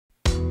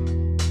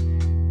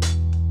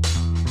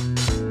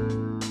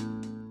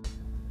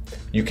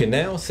You can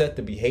now set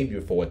the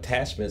behavior for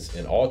attachments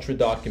in Ultra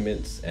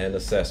documents and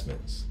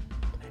assessments.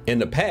 In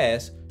the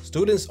past,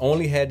 students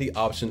only had the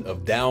option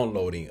of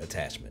downloading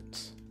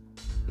attachments.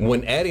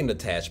 When adding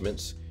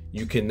attachments,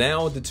 you can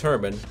now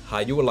determine how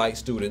you would like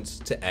students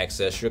to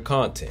access your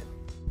content.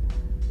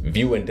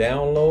 View and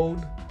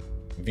download,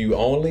 view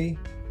only,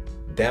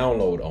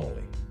 download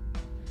only.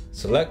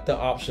 Select the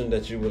option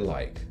that you would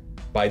like.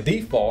 By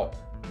default,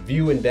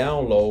 view and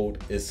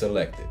download is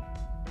selected.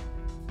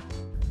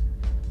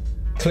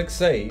 Click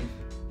Save.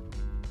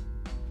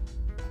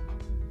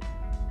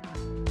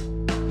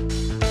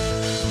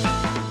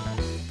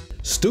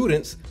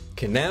 Students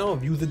can now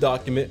view the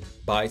document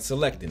by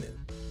selecting it.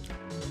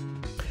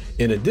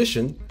 In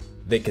addition,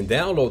 they can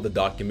download the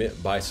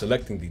document by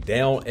selecting the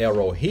down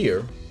arrow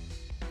here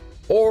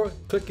or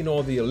clicking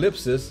on the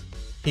ellipsis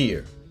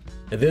here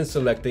and then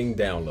selecting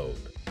download.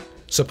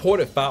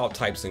 Supported file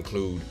types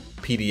include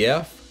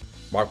PDF,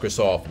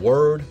 Microsoft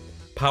Word,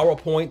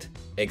 PowerPoint,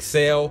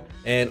 Excel,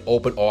 and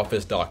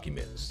OpenOffice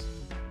documents.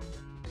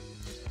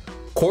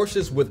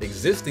 Courses with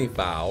existing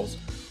files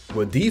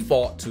will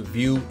default to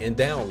view and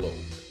download.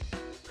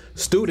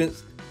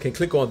 Students can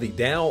click on the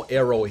down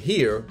arrow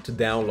here to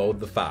download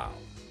the file.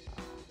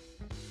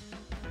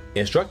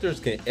 Instructors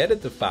can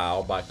edit the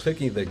file by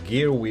clicking the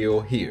gear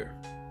wheel here.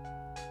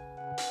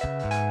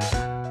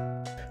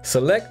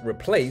 Select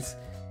Replace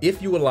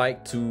if you would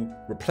like to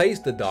replace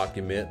the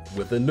document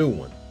with a new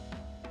one.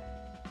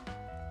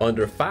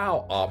 Under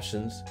File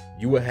Options,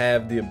 you will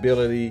have the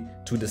ability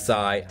to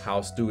decide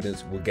how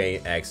students will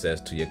gain access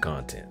to your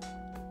content.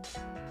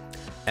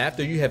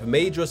 After you have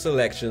made your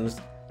selections,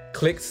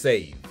 click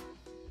Save.